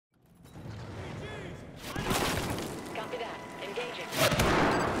that. Engaging.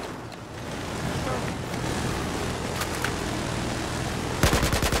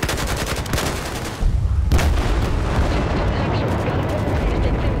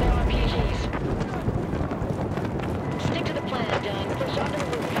 Stick to the plan, Dunn. Push onto the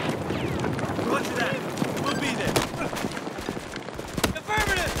roof. Roger that. We'll be there.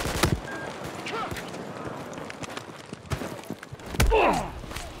 Affirmative! Truck!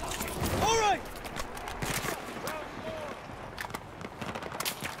 All right!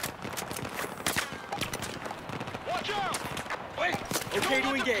 Watch out! Wait! Okay to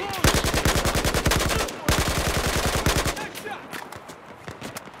engage. Next shot!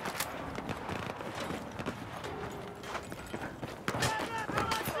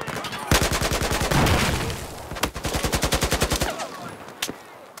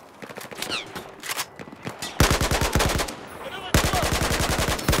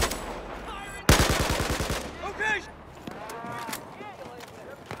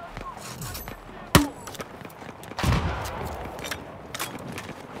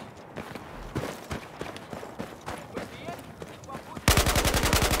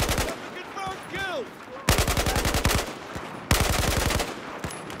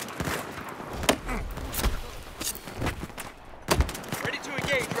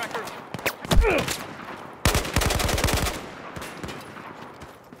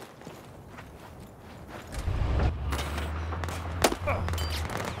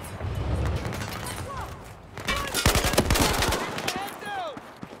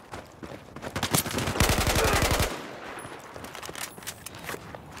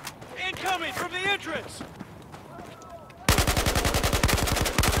 Incoming from the entrance!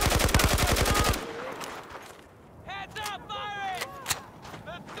 Heads up, firing!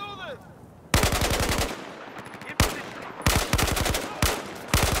 Let's do this! In position.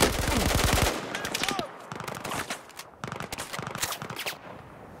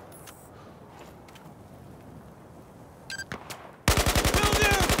 Will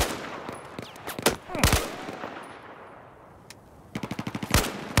do!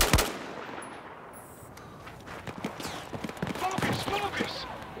 Focus!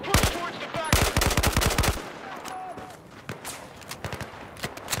 Push towards the back!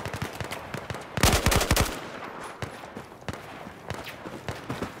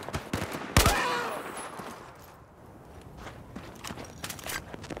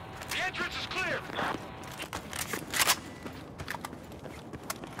 The entrance is clear!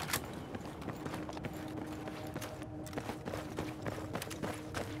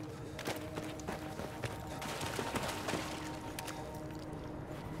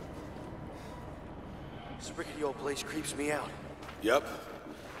 This rickety old place creeps me out. Yep.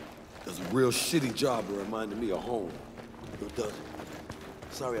 Does a real shitty job of reminding me of home. Yo, Doug.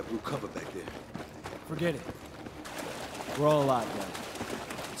 Sorry I blew cover back there. Forget it. We're all alive, guys.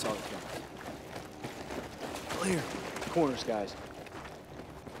 That's all that counts. Clear. Corners, guys.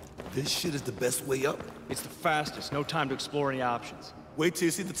 This shit is the best way up. It's the fastest. No time to explore any options. Wait till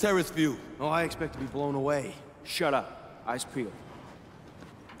you see the terrace view. Oh, I expect to be blown away. Shut up. Eyes peeled.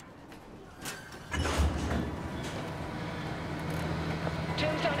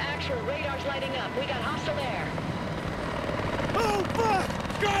 Tombstone actual. Radar's lighting up. We got hostile air. Oh, fuck!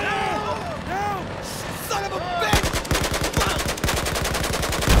 Got him! No! Son of a bitch! Fuck!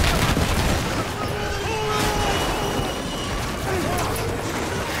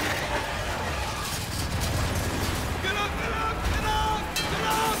 Get up!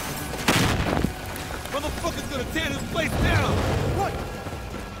 Motherfucker's gonna tear this place down! What?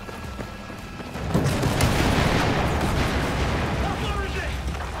 What floor is it?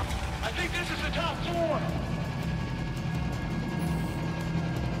 I think this is the top floor.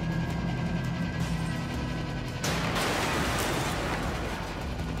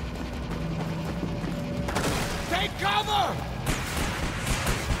 Take cover!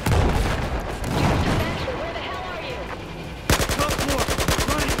 Tombstone actual. Where the hell are you? Top floor.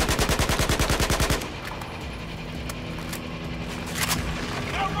 Running.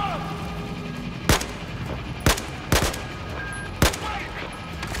 Now run!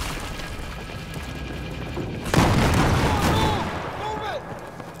 Move it!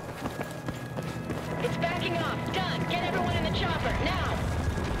 It's backing off. Done. Get everyone in the chopper. Now.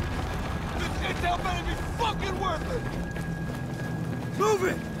 This intel better be fucking worth it! Move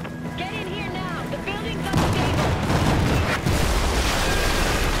it! Get in here now. The building's unstable.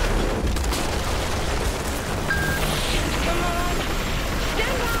 Come on.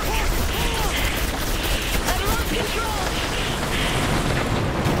 Stand up. I've lost control.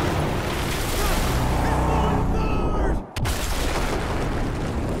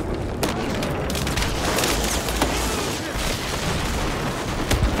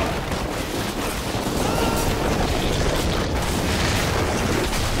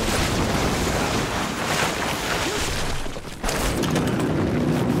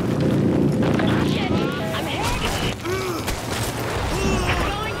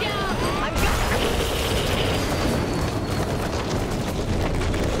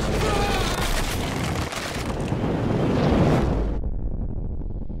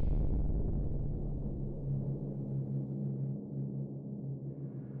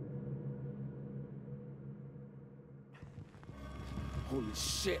 Holy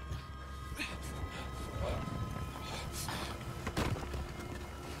shit.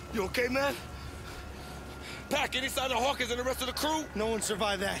 You okay, man? Pack, any sign of Hawkins and the rest of the crew? No one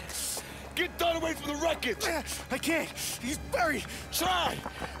survived that. Get Dunn away from the wreckage! I can't. He's buried. Try!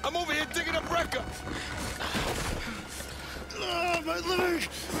 I'm over here digging up Wrecker. Oh, my leg.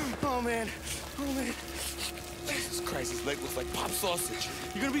 Oh, man. Oh, man. Jesus Christ, his leg looks like pop sausage.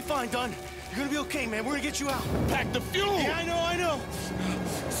 You're gonna be fine, Dunn. You're gonna be okay, man. We're gonna get you out. Pack the fuel! Yeah, I know.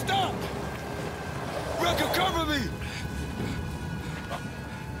 Stop! Wrecker, cover me!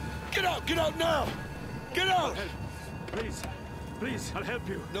 Get out now! Get out! Please, I'll help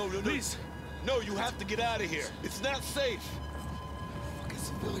you. No, please. No, you have to get out of here. It's not safe. Fucking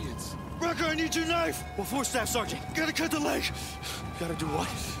civilians. Wrecker, I need your knife. Well, 4 Staff Sergeant. Gotta cut the leg. Gotta do what?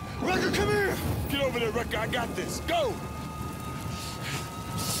 Wrecker, come here! Get over there, Wrecker. I got this. Go!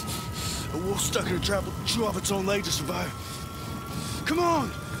 A wolf stuck in a trap will chew off its own leg to survive. Come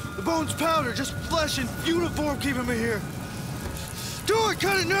on! The bone's powder, just flesh and uniform keeping me here. Do it!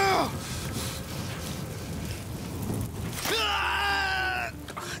 Cut it now! Ah!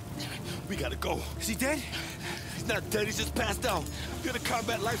 We gotta go. Is he dead? He's not dead. He's just passed out. You're the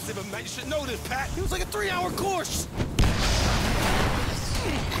combat lifesaver, man. You should know this, Pat. It was like a 3-hour course.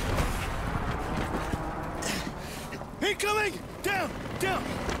 Incoming! Down!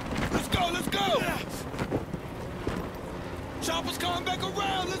 Let's go! Chopper's coming back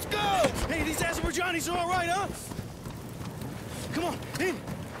around. Let's go! Hey, these Azerbaijanis are all right, huh? Come on, in.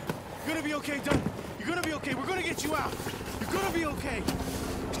 You're gonna be okay, Dunn. You're gonna be okay. We're gonna get you out. You're gonna be okay.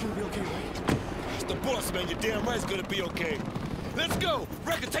 It's gonna be okay, right? It's the boss, man. You're damn right it's gonna be okay. Let's go!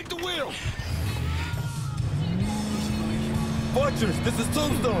 Wrecker, take the wheel! Fortress, this is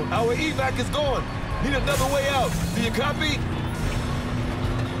Tombstone. Our evac is gone. Need another way out. Do you copy?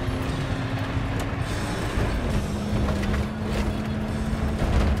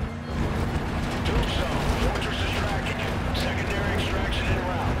 Tombstone, Fortress is tracking you. Secondary extraction en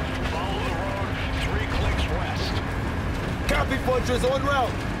route. Follow the road 3 clicks west. Copy, Fortress, en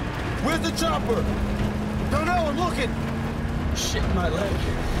route. Where's the chopper? Don't know, I'm looking. Shit in my leg.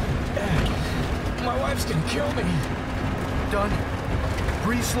 My wife's gonna kill me. Dunn,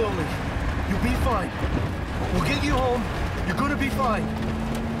 breathe slowly. You'll be fine. We'll get you home. You're gonna be fine.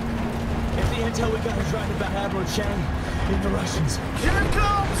 If the intel we got is right about Admiral Chang and the Russians, Here it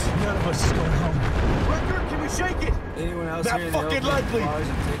comes! none of us is going home. Wrecker, can we shake it? Anyone else Not here in the fucking open? likely. Bars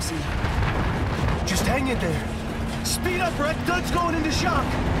and Dixie? Just hang in there. Speed up, Wreck. Dunn's going into shock.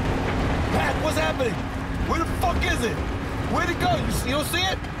 Pat, what's happening? Where the fuck is it? Where'd it go? You don't see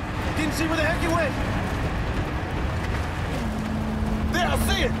it? Didn't see where the heck it went. There, I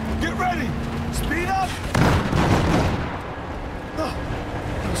see it. Get ready. Speed up! Oh,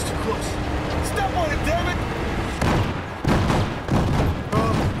 that was too close. Step on it, damn it.